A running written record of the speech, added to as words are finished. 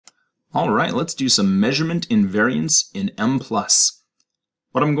All right, let's do some measurement invariance in Mplus.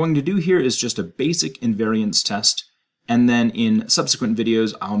 What I'm going to do here is just a basic invariance test, and then in subsequent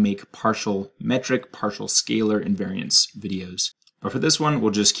videos I'll make partial metric, partial scalar invariance videos. But for this one,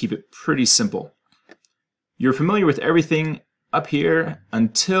 we'll just keep it pretty simple. You're familiar with everything up here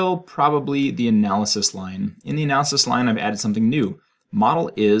until probably the analysis line. In the analysis line, I've added something new. Model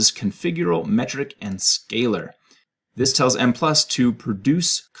is configural, metric, and scalar. This tells Mplus to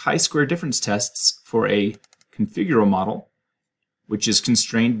produce chi-square difference tests for a configural model, which is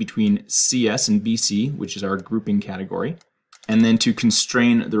constrained between CS and BC, which is our grouping category, and then to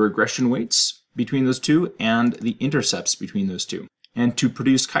constrain the regression weights between those two and the intercepts between those two, and to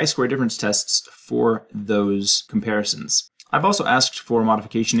produce chi-square difference tests for those comparisons. I've also asked for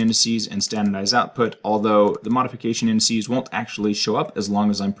modification indices and standardized output, although the modification indices won't actually show up as long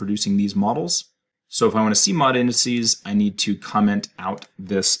as I'm producing these models. So if I want to see mod indices, I need to comment out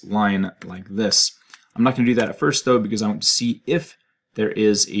this line like this. I'm not going to do that at first though, because I want to see if there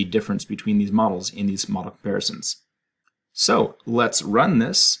is a difference between these models in these model comparisons. So let's run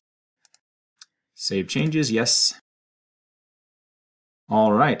this. Save changes, yes.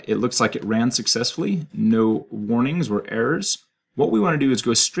 All right, it looks like it ran successfully. No warnings or errors. What we want to do is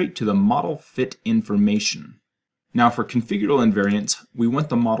go straight to the model fit information. Now for configural invariance, we want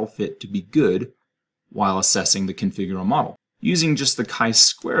the model fit to be good while assessing the configural model. Using just the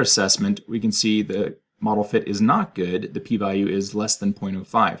chi-square assessment, we can see the model fit is not good. The p-value is less than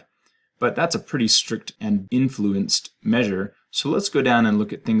 0.05. But that's a pretty strict and influenced measure. So let's go down and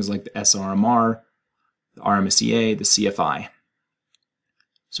look at things like the SRMR, the RMSEA, the CFI.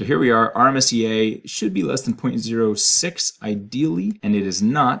 So here we are, RMSEA should be less than 0.06 ideally, and it is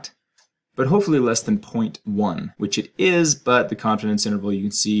not, but hopefully less than 0.1, which it is, but the confidence interval you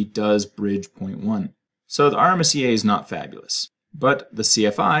can see does bridge 0.1. So the RMSEA is not fabulous. But the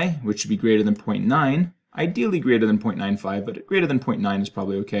CFI, which should be greater than 0.9, ideally greater than 0.95, but greater than 0.9 is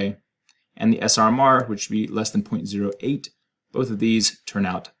probably okay. And the SRMR, which should be less than 0.08, both of these turn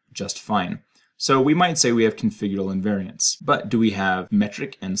out just fine. So we might say we have configural invariance. But do we have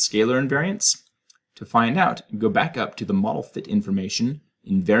metric and scalar invariance? To find out, go back up to the model fit information,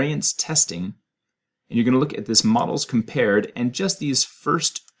 invariance testing, and you're going to look at this models compared and just these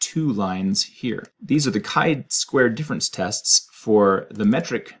first two lines here. These are the chi-square difference tests for the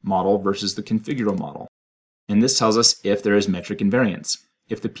metric model versus the configural model. And this tells us if there is metric invariance.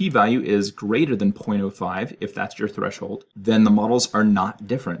 If the p-value is greater than 0.05, if that's your threshold, then the models are not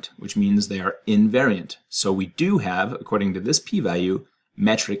different, which means they are invariant. So we do have, according to this p-value,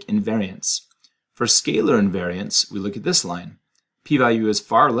 metric invariance. For scalar invariance, we look at this line. P-value is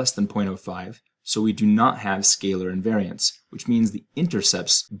far less than 0.05, so we do not have scalar invariance, which means the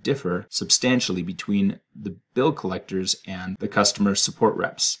intercepts differ substantially between the bill collectors and the customer support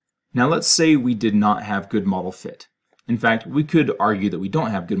reps. Now let's say we did not have good model fit. In fact, we could argue that we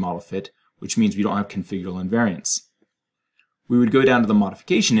don't have good model fit, which means we don't have configural invariance. We would go down to the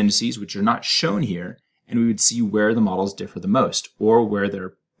modification indices, which are not shown here, and we would see where the models differ the most, or where there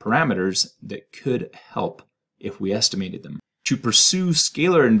are parameters that could help if we estimated them. To pursue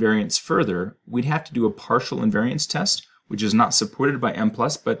scalar invariance further, we'd have to do a partial invariance test, which is not supported by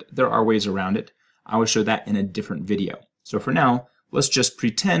Mplus, but there are ways around it. I will show that in a different video. So for now, let's just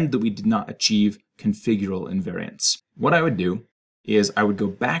pretend that we did not achieve configural invariance. What I would do is I would go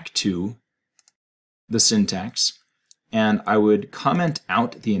back to the syntax and I would comment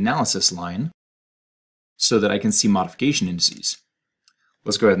out the analysis line so that I can see modification indices.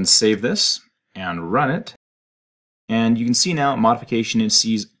 Let's go ahead and save this and run it. And you can see now modification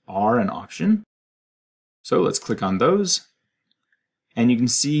indices are an option. So let's click on those. And you can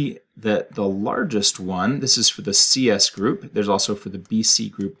see that the largest one, this is for the CS group, there's also for the BC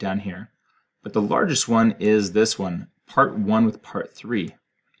group down here. But the largest one is this one, part 1 with part 3.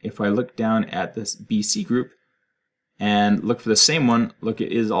 If I look down at this BC group and look for the same one, look,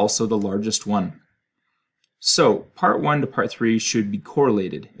 it is also the largest one. So part 1 to part 3 should be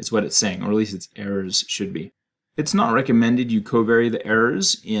correlated, is what it's saying, or at least its errors should be. It's not recommended you covary the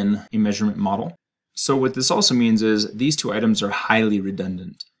errors in a measurement model. So what this also means is these two items are highly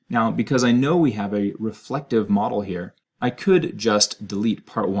redundant. Now, because I know we have a reflective model here, I could just delete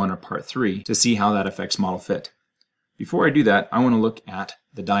part 1 or part 3 to see how that affects model fit. Before I do that, I want to look at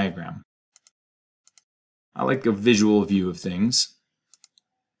the diagram. I like a visual view of things.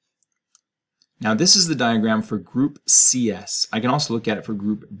 Now this is the diagram for group CS. I can also look at it for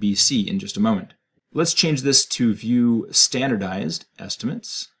group BC in just a moment. Let's change this to view standardized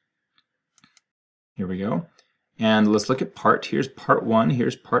estimates. Here we go. And let's look at part. Here's part 1,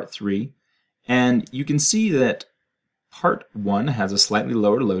 here's part 3. And you can see that part 1 has a slightly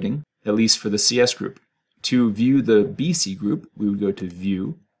lower loading, at least for the CS group. To view the BC group, we would go to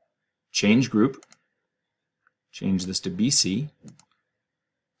View, Change Group, change this to BC,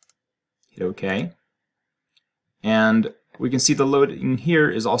 hit OK, and we can see the loading here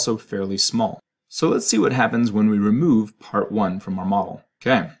is also fairly small. So let's see what happens when we remove part 1 from our model.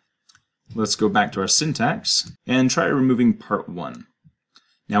 Okay, let's go back to our syntax and try removing part 1.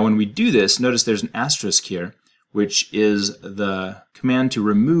 Now when we do this, notice there's an asterisk here, which is the command to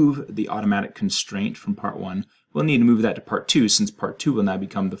remove the automatic constraint from part 1. We'll need to move that to part 2, since part 2 will now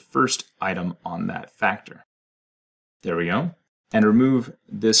become the first item on that factor. There we go. And remove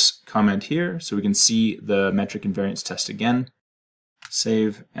this comment here so we can see the metric invariance test again.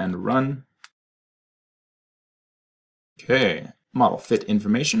 Save and run. Okay, model fit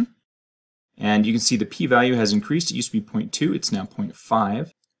information. And you can see the p-value has increased. It used to be 0.2, it's now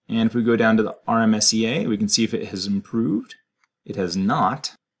 0.5. And if we go down to the RMSEA, we can see if it has improved. It has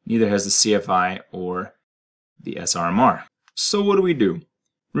not. Neither has the CFI or the SRMR. So what do?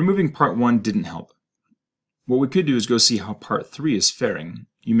 Removing part 1 didn't help. What we could do is go see how part 3 is faring.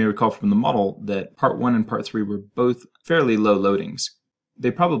 You may recall from the model that part 1 and part 3 were both fairly low loadings.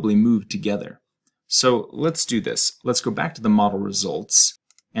 They probably moved together. So let's do this. Let's go back to the model results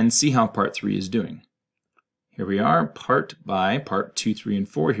and see how part 3 is doing. Here we are, part by part 2, 3, and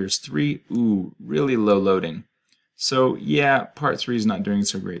 4. Here's 3. Ooh, really low loading. So yeah, part 3 is not doing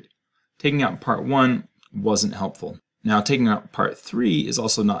so great. Taking out part 1 wasn't helpful. Now taking out part 3 is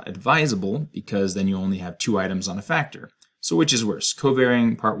also not advisable because then you only have 2 items on a factor. So which is worse,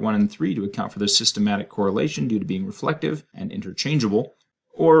 covarying part 1 and 3 to account for their systematic correlation due to being reflective and interchangeable,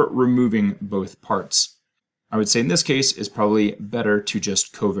 or removing both parts? I would say in this case it's probably better to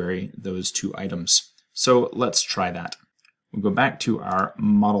just covary those 2 items. So let's try that. We'll go back to our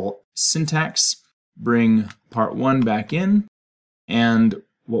model syntax, bring part 1 back in, and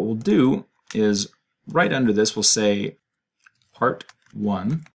what we'll do is right under this we'll say part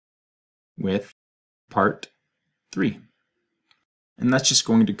 1 with part 3. And that's just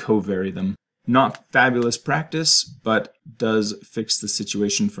going to covary them. Not fabulous practice, but does fix the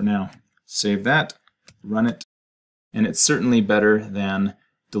situation for now. Save that, run it, and it's certainly better than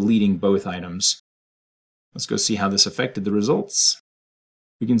deleting both items. Let's go see how this affected the results.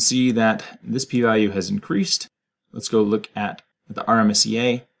 We can see that this p-value has increased. Let's go look at the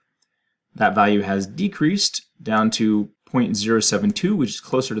RMSEA. That value has decreased down to 0.072, which is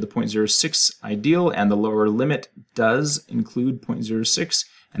closer to the 0.06 ideal, and the lower limit does include 0.06,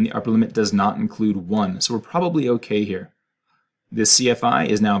 and the upper limit does not include 1. So we're probably okay here. The CFI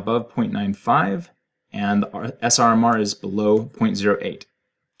is now above 0.95, and the SRMR is below 0.08.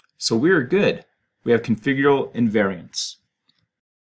 So we're good. We have configural invariance.